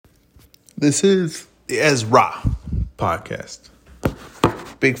This is the Ezra podcast.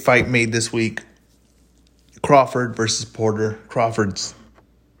 Big fight made this week. Crawford versus Porter. Crawford's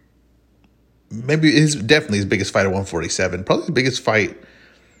definitely his biggest fight at 147. Probably the biggest fight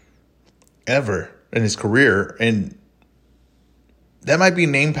ever in his career. And that might be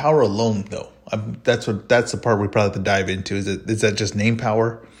name power alone, though. That's the part we probably have to dive into. Is that just name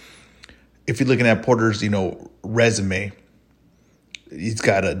power? If you're looking at Porter's, resume, he's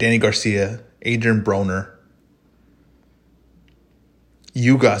got Danny Garcia, Adrian Broner.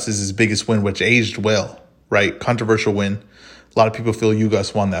 Ugas is his biggest win, which aged well, right? Controversial win. A lot of people feel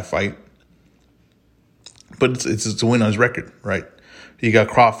Ugas won that fight. But it's a win on his record, right? You got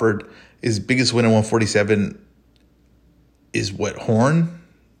Crawford. His biggest win at 147 is Horn,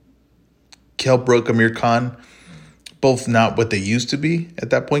 Kell Brook, Amir Khan. Both not what they used to be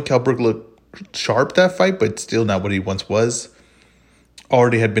at that point. Kell Brook looked sharp that fight, but still not what he once was.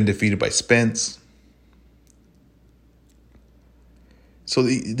 Already had been defeated by Spence. So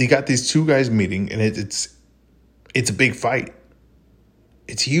they got these two guys meeting, and it's a big fight.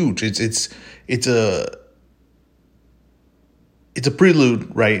 It's huge. It's a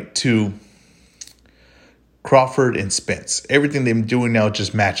prelude, right, to Crawford and Spence. Everything they're doing now is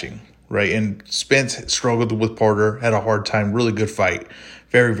just matching, right? And Spence struggled with Porter, had a hard time. Really good fight,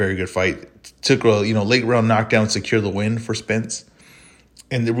 very, very good fight. Took a late round knockdown to secure the win for Spence.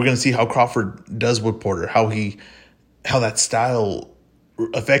 And we're going to see how Crawford does with Porter, how that style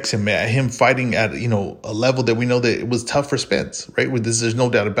affects him. Him fighting at a level that we know that it was tough for Spence, right? There's no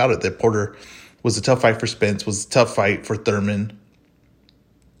doubt about it that Porter was a tough fight for Spence, was a tough fight for Thurman.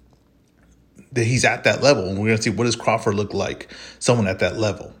 That he's at that level, and we're going to see what does Crawford look like, someone at that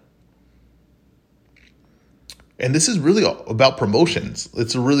level. And this is really about promotions.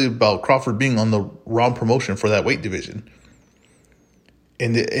 It's really about Crawford being on the wrong promotion for that weight division.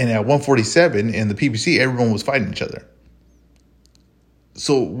 And at 147 in the PBC, everyone was fighting each other.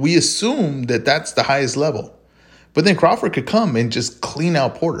 So we assume that that's the highest level. But then Crawford could come and just clean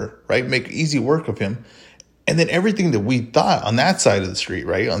out Porter, right? Make easy work of him. And then everything that we thought on that side of the street,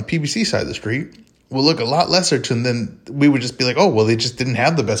 right, on PBC side of the street, will look a lot lesser to him than we would just be like, oh, well, they just didn't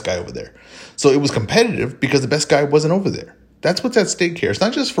have the best guy over there. So it was competitive because the best guy wasn't over there. That's what's at stake here. It's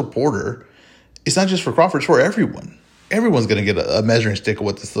not just for Porter. It's not just for Crawford. It's for everyone. Everyone's going to get a measuring stick of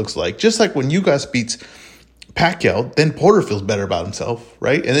what this looks like. Just like when Ugas beats Pacquiao, then Porter feels better about himself,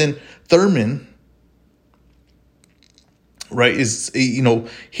 right? And then Thurman, right,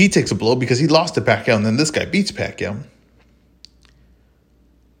 he takes a blow because he lost to Pacquiao, and then this guy beats Pacquiao.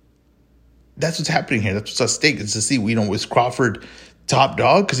 That's what's happening here. That's what's at stake. It's to see, is Crawford top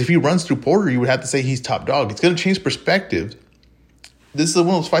dog? Because if he runs through Porter, you would have to say he's top dog. It's going to change perspective. This is one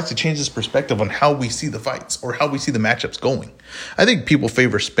of those fights that changes perspective on how we see the fights or how we see the matchups going. I think people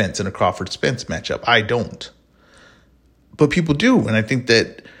favor Spence in a Crawford-Spence matchup. I don't. But people do, and I think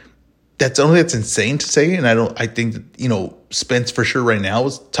that's insane to say, and I think that, Spence for sure right now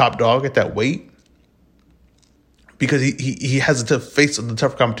is top dog at that weight because he has to face the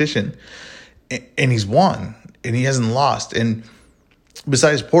tough competition, and he's won, and he hasn't lost. And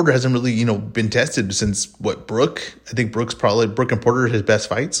besides, Porter hasn't really, been tested since Brook? I think Brook and Porter are his best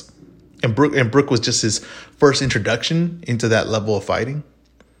fights. And Brook was just his first introduction into that level of fighting.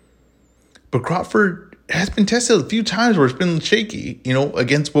 But Crawford has been tested a few times where it's been shaky,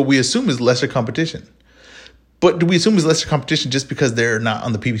 against what we assume is lesser competition. But do we assume is lesser competition just because they're not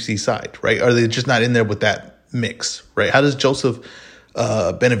on the PBC side, right? Are they just not in there with that mix, right? How does Joseph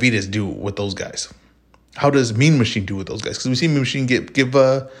Benavidez do with those guys? How does Mean Machine do with those guys? Because we see Mean Machine give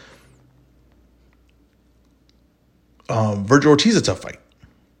Virgil Ortiz a tough fight.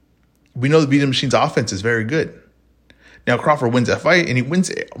 We know the Mean Machine's offense is very good. Now Crawford wins that fight, and he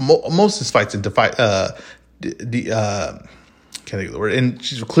wins most of his fights into fight. Can't think of the word. And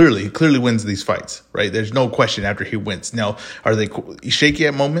she clearly wins these fights, right? There's no question after he wins. Now, are they shaky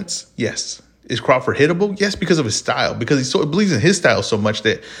at moments? Yes. Is Crawford hittable? Yes, because of his style. Because he believes in his style so much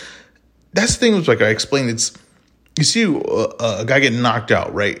that's the thing. Was like I explained. It's you see a guy get knocked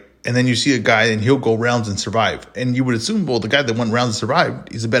out, right? And then you see a guy and he'll go rounds and survive. And you would assume, well, the guy that went rounds and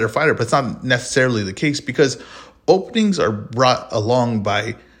survived, he's a better fighter. But it's not necessarily the case because openings are brought along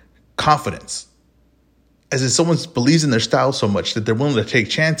by confidence. As if someone believes in their style so much that they're willing to take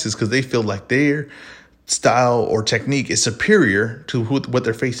chances because they feel like their style or technique is superior to what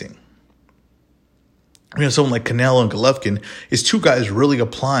they're facing. Someone like Canelo and Golovkin is two guys really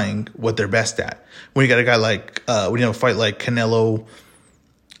applying what they're best at. When you got a guy like, when you have a fight like Canelo,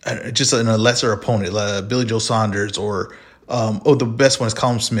 just in a lesser opponent, Billy Joe Saunders, or the best one is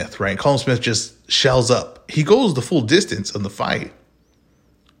Callum Smith, right? Callum Smith just shells up. He goes the full distance on the fight,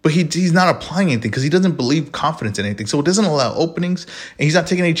 But he's not applying anything because he doesn't believe confidence in anything. So it doesn't allow openings, and he's not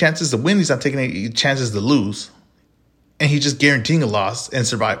taking any chances to win. He's not taking any chances to lose. And he's just guaranteeing a loss and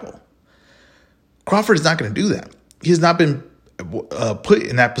survival. Crawford is not going to do that. He has not been put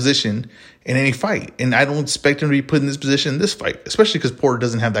in that position in any fight. And I don't expect him to be put in this position in this fight, especially because Porter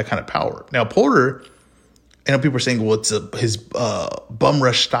doesn't have that kind of power. Now, Porter, I know people are saying, well, it's his bum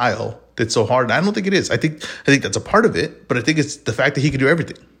rush style that's so hard. And I don't think it is. I think that's a part of it, but I think it's the fact that he can do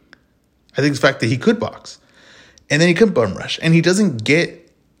everything. I think it's the fact that he could box, and then he could bum rush, and he doesn't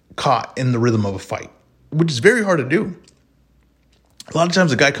get caught in the rhythm of a fight, which is very hard to do. A lot of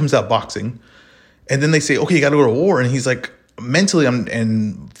times a guy comes out boxing, and then they say, okay, you got to go to war, and he's like, mentally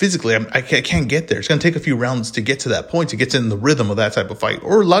and physically, I can't get there. It's going to take a few rounds to get to that point, to get in the rhythm of that type of fight.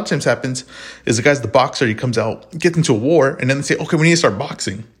 Or a lot of times happens is the guy's the boxer, he comes out, gets into a war, and then they say, okay, we need to start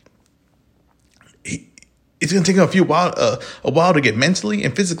boxing. It's going to take him a while to get mentally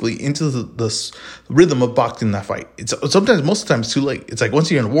and physically into the rhythm of boxing that fight. It's sometimes, most of the time, it's too late. It's like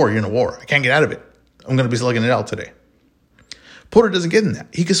once you're in a war, you're in a war. I can't get out of it. I'm going to be slugging it out today. Porter doesn't get in that.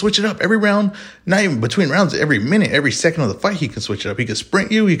 He can switch it up every round, not even between rounds, every minute, every second of the fight, he can switch it up. He can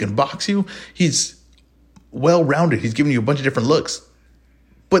sprint you, he can box you. He's well-rounded. He's giving you a bunch of different looks.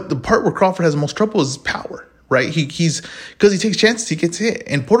 But the part where Crawford has the most trouble is power, right? He's because he takes chances, he gets hit.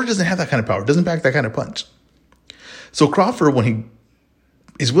 And Porter doesn't have that kind of power, doesn't back that kind of punch. So Crawford, when he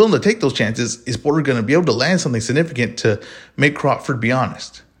is willing to take those chances, is Porter going to be able to land something significant to make Crawford be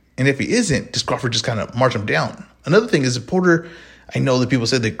honest? And if he isn't, does Crawford just kind of march him down? Another thing is that Porter, I know that people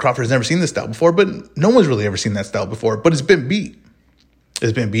said that Crawford has never seen this style before, but no one's really ever seen that style before. But it's been beat.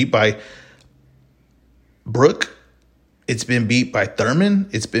 It's been beat by Brook. It's been beat by Thurman.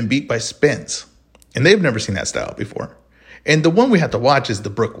 It's been beat by Spence. And they've never seen that style before. And the one we have to watch is the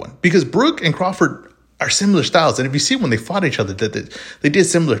Brook one. Because Brook and Crawford are similar styles. And if you see when they fought each other, that they did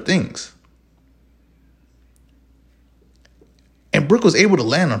similar things. And Brook was able to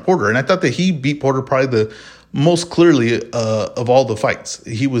land on Porter. And I thought that he beat Porter probably the most clearly of all the fights.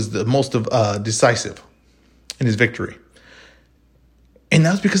 He was the most decisive in his victory. And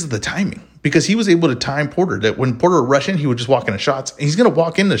that was because of the timing. Because he was able to time Porter. That when Porter would rush in, he would just walk into shots. And he's going to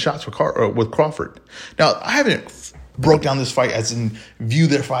walk into shots with Crawford. Now, I haven't broke down this fight as in view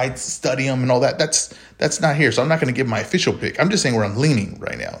their fights, study them and all that. That's not here. So I'm not going to give my official pick. I'm just saying where I'm leaning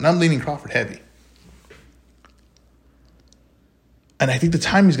right now. And I'm leaning Crawford heavy. And I think the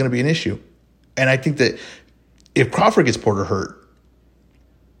timing is going to be an issue. And I think that if Crawford gets Porter hurt,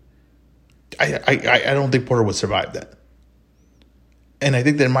 I don't think Porter would survive that. And I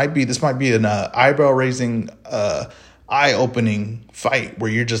think this might be an eyebrow-raising, eye-opening fight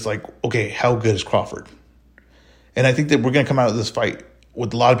where you're just like, okay, how good is Crawford? And I think that we're going to come out of this fight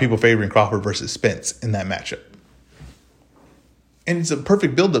with a lot of people favoring Crawford versus Spence in that matchup. And it's a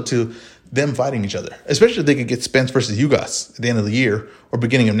perfect build-up to them fighting each other, especially if they could get Spence versus Ugas at the end of the year or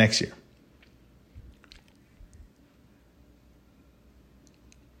beginning of next year.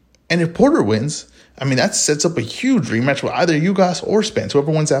 And if Porter wins, I mean, that sets up a huge rematch with either Ugas or Spence,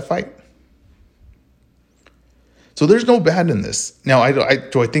 whoever wins that fight. So there's no bad in this. Now, do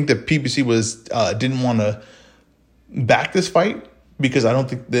I think that PBC didn't want to back this fight? Because I don't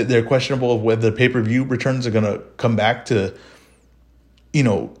think that they're questionable of whether pay-per-view returns are going to come back to,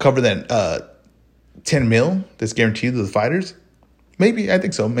 cover that 10 mil that's guaranteed to the fighters. Maybe, I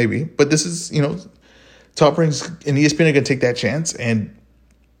think so, maybe. But this is, Top Ranks and ESPN are going to take that chance. And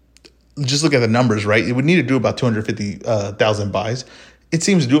just look at the numbers, right? It would need to do about 250,000 buys. It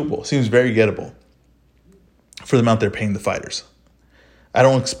seems doable. It seems very gettable for the amount they're paying the fighters. I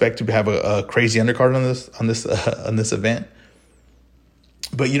don't expect to have a crazy undercard on this event,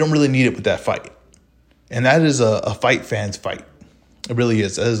 but you don't really need it with that fight. And that is a fight fans fight. It really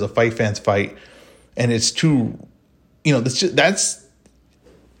is. That is a fight fans fight, and it's too, that's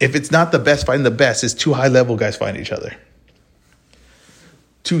if it's not the best fighting the best, it's two high level guys fighting each other.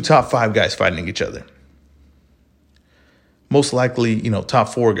 Two top 5 guys fighting each other. Most likely, top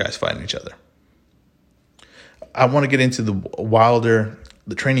 4 guys fighting each other. I want to get into the Wilder,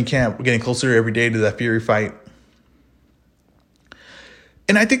 the training camp. We're getting closer every day to that Fury fight.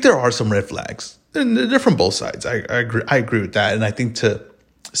 And I think there are some red flags. They're from both sides. I agree with that. And I think to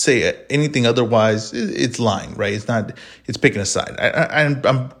say anything otherwise, it's lying, right? It's picking a side.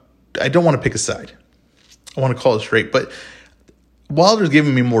 I don't want to pick a side. I want to call it straight. But Wilder's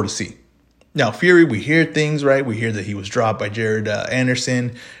giving me more to see. Now, Fury, we hear things, right? We hear that he was dropped by Jared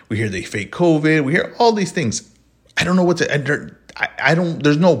Anderson. We hear that he faked COVID. We hear all these things. I don't know what to...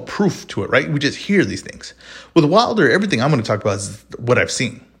 there's no proof to it, right? We just hear these things. With Wilder, everything I'm going to talk about is what I've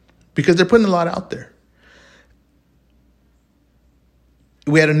seen. Because they're putting a lot out there.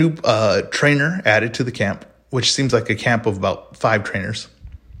 We had a new trainer added to the camp, which seems like a camp of about 5 trainers,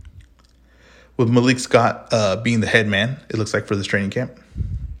 with Malik Scott being the head man, it looks like, for this training camp.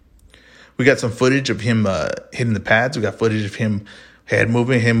 We got some footage of him hitting the pads. We got footage of him head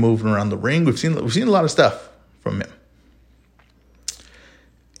moving, him moving around the ring. We've seen a lot of stuff from him.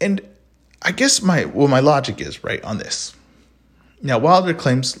 And I guess my logic is, right, on this. Now, Wilder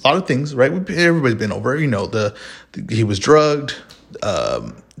claims a lot of things, right? Everybody's been over, he was drugged.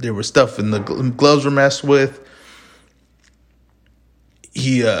 There was stuff in the gloves were messed with.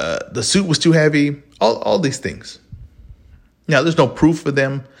 The suit was too heavy. All these things. Now, there's no proof for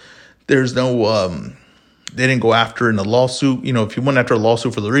them. There's no, they didn't go after in a lawsuit. If you went after a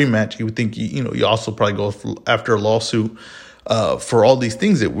lawsuit for the rematch, you would think, you also probably go after a lawsuit for all these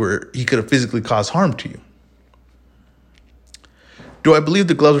things that he could have physically caused harm to you. Do I believe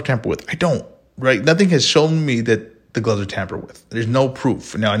the gloves were tampered with? I don't, right? Nothing has shown me that the gloves are tampered with. There's no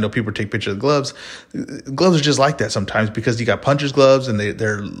proof. Now, I know people take pictures of the gloves. Gloves are just like that sometimes because you got puncher's gloves and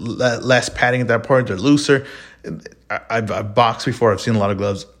they're less padding at that part. They're looser. I've boxed before. I've seen a lot of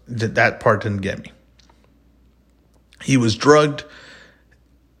gloves. That part didn't get me. He was drugged.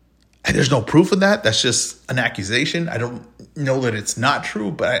 And there's no proof of that. That's just an accusation. I don't know that it's not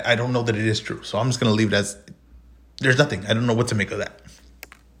true, but I don't know that it is true. So I'm just going to leave it as there's nothing. I don't know what to make of that.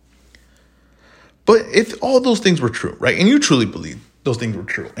 But if all those things were true, right, and you truly believe those things were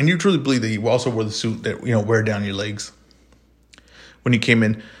true, and you truly believe that you also wore the suit that, wear down your legs when you came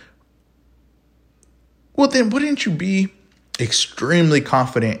in, well, then wouldn't you be extremely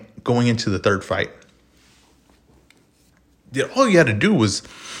confident going into the third fight? All you had to do was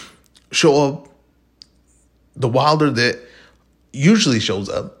show up the Wilder that usually shows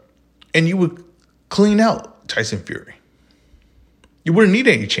up, and you would clean out Tyson Fury. You wouldn't need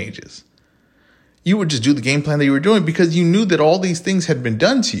any changes. You would just do the game plan that you were doing because you knew that all these things had been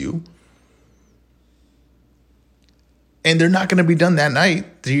done to you, and they're not going to be done that night.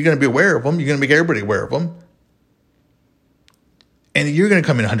 So you're going to be aware of them. You're going to make everybody aware of them. And you're going to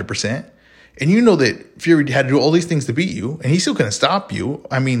come in 100%. And you know that Fury had to do all these things to beat you, and he still couldn't stop you.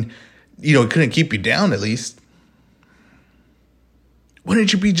 I mean, he couldn't keep you down at least.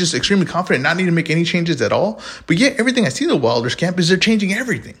 Wouldn't you be just extremely confident, not need to make any changes at all? But yet, everything I see in the Wilder's camp is they're changing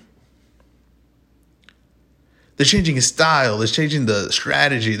everything. They're changing his style. They're changing the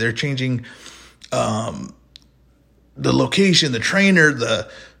strategy. They're changing the location, the trainer, the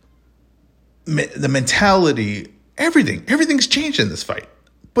mentality, everything. Everything's changed in this fight.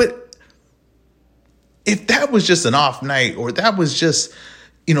 But if that was just an off night, or that was just,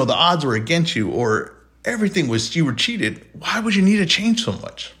 the odds were against you, or everything was, you were cheated, why would you need to change so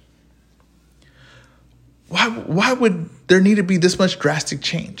much? Why would there need to be this much drastic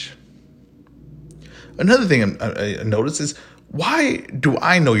change? Another thing I noticed is, why do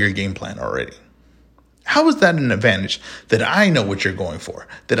I know your game plan already? How is that an advantage that I know what you're going for,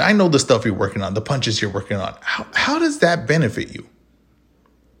 that I know the stuff you're working on, the punches you're working on? How does that benefit you?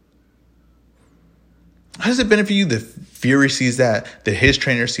 How does it benefit you that Fury sees that his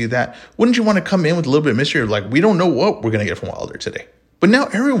trainer sees that? Wouldn't you want to come in with a little bit of mystery, like, we don't know what we're going to get from Wilder today? But now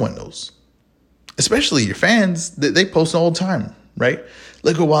everyone knows, especially your fans. They post all the time, right?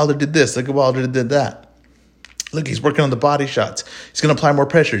 Look at Wilder did this. Look at Wilder did that. Look, he's working on the body shots. He's going to apply more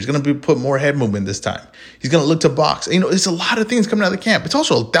pressure. He's going to put more head movement this time. He's going to look to box. It's a lot of things coming out of the camp. It's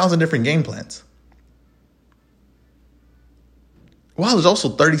also 1,000 different game plans. Wilder's also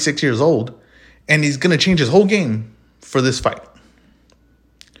 36 years old, and he's going to change his whole game for this fight.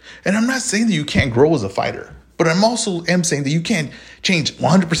 And I'm not saying that you can't grow as a fighter, but I'm also saying that you can't change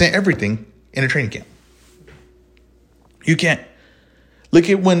 100% everything in a training camp. You can't. Look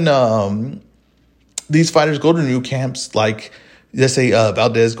at when these fighters go to new camps, like, let's say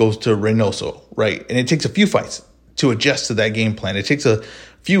Valdez goes to Reynoso, right? And it takes a few fights to adjust to that game plan. It takes a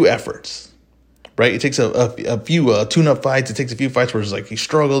few efforts, right? It takes a few tune-up fights. It takes a few fights where it's like he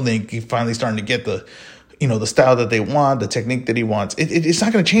struggled, and he's finally starting to get the style that they want, the technique that he wants. It's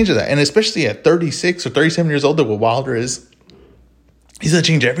not going to change that. And especially at 36 or 37 years old, that what Wilder is, he's going to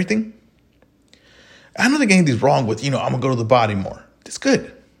change everything. I don't think anything's wrong with, I'm going to go to the body more. It's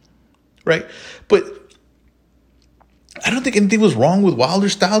good, right? But I don't think anything was wrong with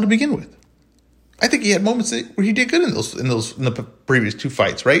Wilder's style to begin with. I think he had moments where he did good in the previous 2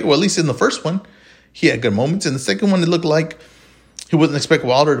 fights, right? Well, at least in the first one, he had good moments. In the second one, it looked like he wasn't expect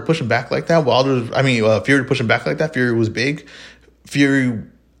Wilder to push him back like that. Fury to push him back like that. Fury was big. Fury,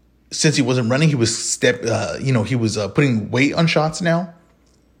 since he wasn't running, he was putting weight on shots now.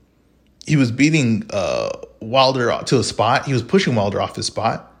 He was beating Wilder to a spot. He was pushing Wilder off his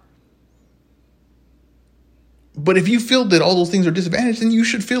spot. But if you feel that all those things are disadvantaged, then you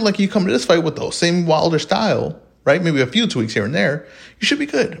should feel like you come to this fight with the same Wilder style, right? Maybe a few tweaks here and there. You should be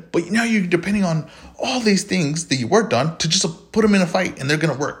good. But now you're depending on all these things that you worked on to just put them in a fight, and they're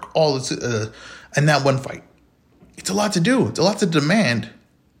going to work all this in that one fight. It's a lot to do. It's a lot to demand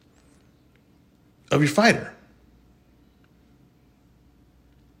of your fighter.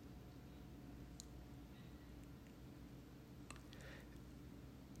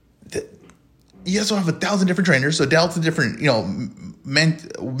 You also have 1,000 different trainers, so 1,000 different,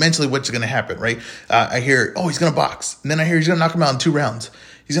 mentally what's going to happen, right? I hear, he's going to box. And then I hear he's going to knock him out in 2 rounds.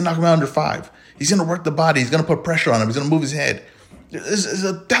 He's going to knock him out under 5. He's going to work the body. He's going to put pressure on him. He's going to move his head. There's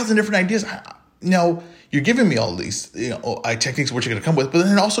 1,000 different ideas. Now, you're giving me all these techniques what you're going to come with, but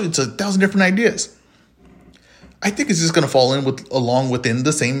then also it's 1,000 different ideas. I think it's just going to fall in along within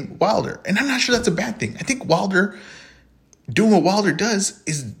the same Wilder. And I'm not sure that's a bad thing. I think Wilder, doing what Wilder does,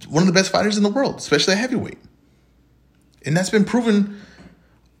 is one of the best fighters in the world, especially at heavyweight. And that's been proven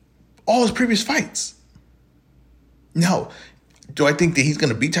all his previous fights. Now, do I think that he's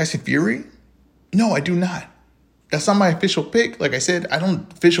going to beat Tyson Fury? No, I do not. That's not my official pick. Like I said, I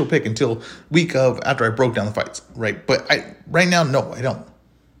don't official pick until week of after I broke down the fights, right? But right now, no, I don't.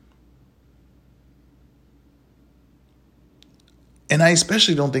 And I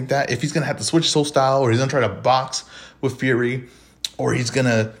especially don't think that if he's going to have to switch his whole style, or he's going to try to box with Fury, or he's going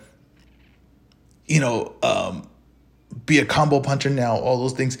to, be a combo puncher now, all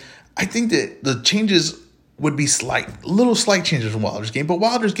those things. I think that the changes would be slight changes from Wilder's game. But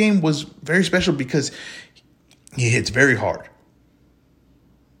Wilder's game was very special because he hits very hard.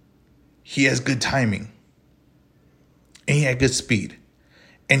 He has good timing. And he had good speed.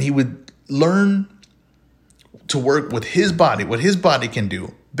 And he would learn to work with his body, what his body can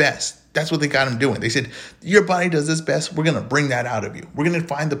do best. That's what they got him doing. They said, your body does this best. We're going to bring that out of you. We're going to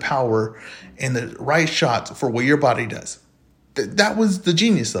find the power and the right shots for what your body does. That was the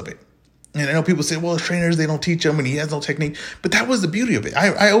genius of it. And I know people say, well, trainers, they don't teach him and he has no technique. But that was the beauty of it.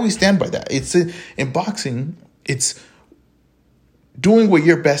 I always stand by that. It's in boxing, it's doing what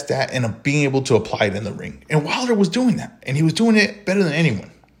you're best at and being able to apply it in the ring. And Wilder was doing that. And he was doing it better than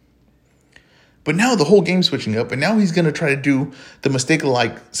anyone. But now the whole game's switching up, and now he's going to try to do the mistake of,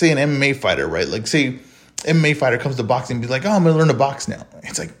 like, say, an MMA fighter, right? Like, say, MMA fighter comes to boxing and be like, I'm going to learn to box now.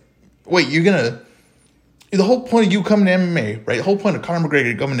 It's like, wait, you're going to... The whole point of you coming to MMA, right? The whole point of Conor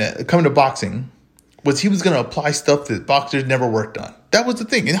McGregor coming to boxing was he was going to apply stuff that boxers never worked on. That was the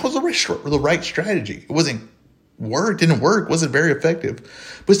thing, and that was the right strategy. It didn't work, wasn't very effective,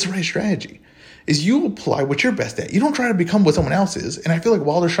 but it's the right strategy. Is you apply what you're best at. You don't try to become what someone else is, and I feel like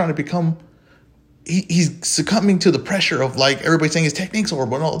Wilder's trying to become... He's succumbing to the pressure of, like, everybody saying his technique's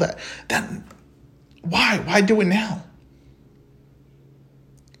horrible and all that. Why do it now?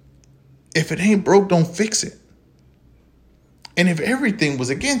 If it ain't broke, don't fix it. And if everything was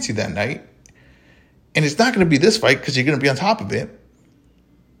against you that night, and it's not going to be this fight because you're going to be on top of it,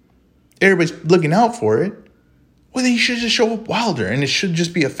 everybody's looking out for it, well, then you should just show up Wilder, and it should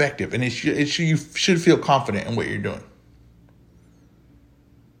just be effective, and you should feel confident in what you're doing.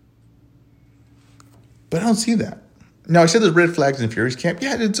 But I don't see that. Now, I said there's red flags in Fury's camp.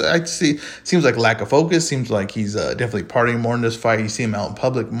 Yeah, I see. Seems like lack of focus. Seems like he's definitely partying more in this fight. You see him out in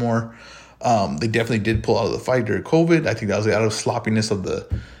public more. They definitely did pull out of the fight during COVID. I think that was out of sloppiness of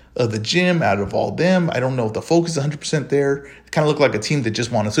the gym, out of all them. I don't know if the focus is 100% there. It kind of looked like a team that just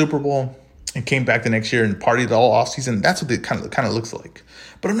won a Super Bowl and came back the next year and partied all offseason. That's what it kind of looks like.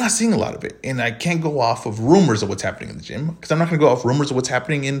 But I'm not seeing a lot of it. And I can't go off of rumors of what's happening in the gym, because I'm not going to go off rumors of what's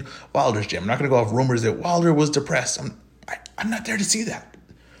happening in Wilder's gym. I'm not going to go off rumors that Wilder was depressed. I'm not there to see that.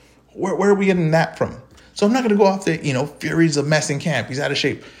 Where are we getting that from? So I'm not going to go off that, Fury's a mess in camp. He's out of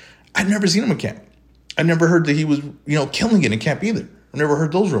shape. I've never seen him in camp. I never heard that he was, killing it in camp either. I've never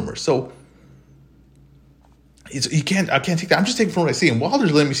heard those rumors. So I can't take that. I'm just taking from what I see. And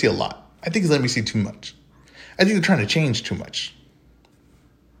Wilder's letting me see a lot. I think he's letting me see too much. I think they're trying to change too much.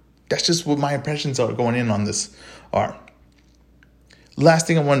 That's just what my impressions are going in on this are. Last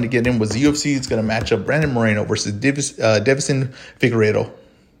thing I wanted to get in was the UFC is going to match up Brandon Moreno versus Deiveson Figueiredo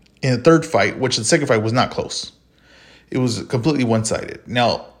in the third fight, which the second fight was not close. It was completely one-sided.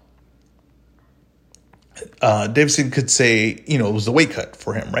 Now, Deiveson could say, it was the weight cut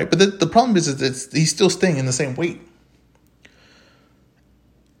for him, right? But the problem is that he's still staying in the same weight.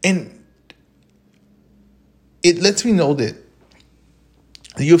 And it lets me know that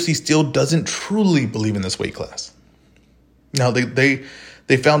the UFC still doesn't truly believe in this weight class. Now, they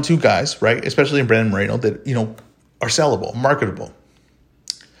found 2 guys, right, especially in Brandon Moreno, that, are sellable, marketable.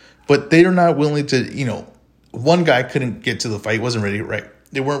 But they are not willing to, one guy couldn't get to the fight, wasn't ready, right?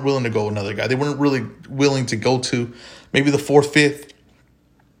 They weren't willing to go another guy. They weren't really willing to go to maybe the 4th, 5th,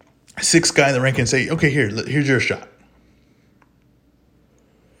 6th guy in the ranking and say, okay, here's your shot.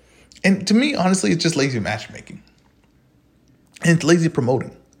 And to me, honestly, it's just lazy matchmaking. And it's lazy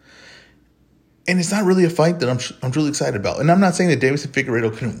promoting. And it's not really a fight that I'm really excited about. And I'm not saying that Deiveson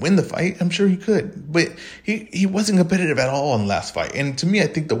Figueiredo couldn't win the fight. I'm sure he could. But he wasn't competitive at all in the last fight. And to me, I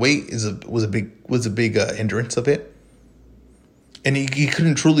think the weight was a big hindrance of it. And he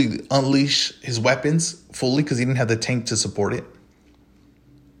couldn't truly unleash his weapons fully because he didn't have the tank to support it.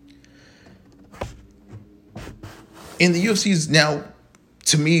 And the UFC is now,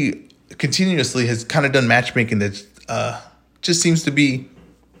 to me, continuously has kind of done matchmaking that just seems to be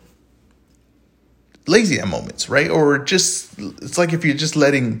lazy at moments, right? Or just, it's like if you're just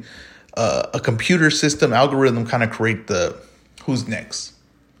letting a computer system algorithm kind of create the who's next.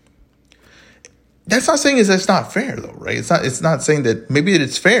 That's not saying that's not fair, though, right? It's not saying that maybe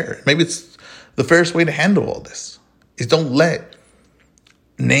it's fair. Maybe it's the fairest way to handle all this is don't let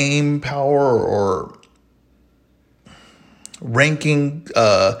name power or ranking,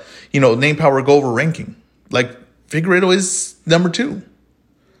 name power go over ranking. Like Figueiredo is number 2,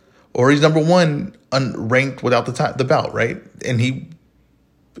 or he's number 1 unranked without the belt, right? And he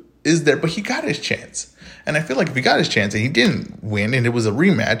is there, but he got his chance. And I feel like if he got his chance and he didn't win, and it was a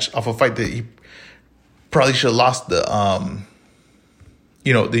rematch off a fight that he probably should have lost the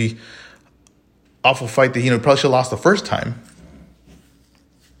awful fight that probably should have lost the first time.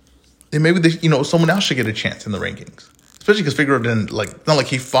 Then maybe someone else should get a chance in the rankings, especially because Figueiredo didn't not like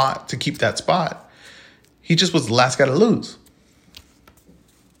he fought to keep that spot. He just was the last guy to lose.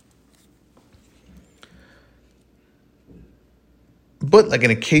 But like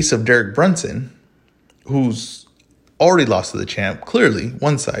in a case of Derek Brunson, who's already lost to the champ, clearly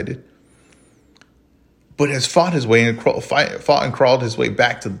one-sided, but has fought his way and fought and crawled his way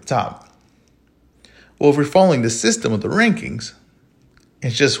back to the top. Well, if we're following the system of the rankings,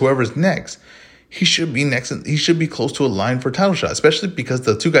 it's just whoever's next. He should be next, and he should be close to a line for a title shot, especially because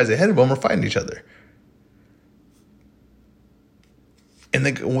the 2 guys ahead of him are fighting each other. And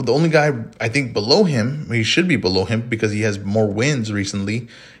the only guy I think below him, he should be below him because he has more wins recently,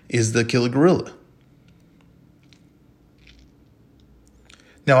 is the Killer Gorilla.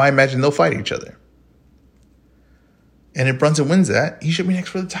 Now, I imagine they'll fight each other. And if Brunson wins that, he should be next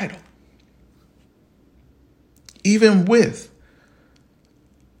for the title. Even with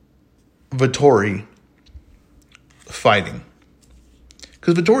Vettori fighting.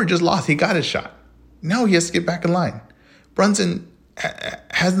 Because Vettori just lost. He got his shot. Now he has to get back in line. Brunson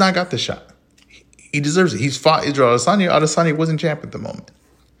has not got the shot. He deserves it. He's fought Israel Adesanya. Adesanya wasn't champ at the moment.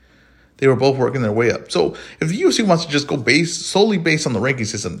 They were both working their way up. So if the UFC wants to just go solely based on the ranking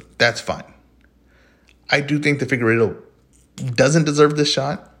system, that's fine. I do think that Figueiredo doesn't deserve this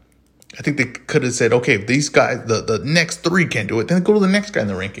shot. I think they could have said, okay, if these guys, the next 3 can't do it, then go to the next guy in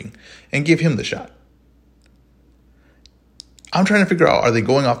the ranking and give him the shot. I'm trying to figure out, are they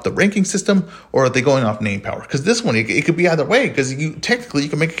going off the ranking system or are they going off name power? Because this one, it could be either way, because technically you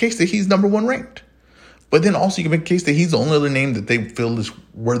can make a case that he's number 1 ranked. But then also you can make a case that he's the only other name that they feel is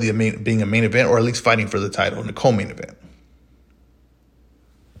worthy of being a main event or at least fighting for the title in a co-main event.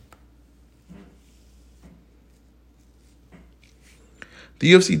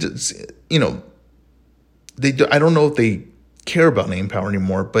 The UFC, I don't know if they care about name power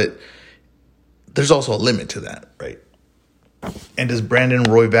anymore, but there's also a limit to that, right? And is Brandon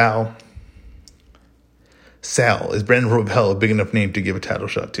Royval a big enough name to give a title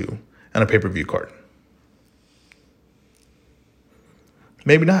shot to on a pay-per-view card?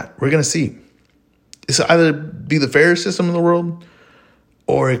 Maybe not. We're going to see. It's either be the fairest system in the world,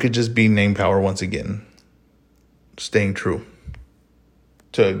 or it could just be name power once again, staying true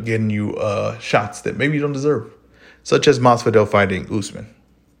to getting you shots that maybe you don't deserve, such as Masvidal fighting Usman.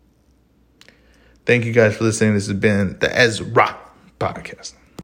 Thank you guys for listening. This has been the Ezra Podcast.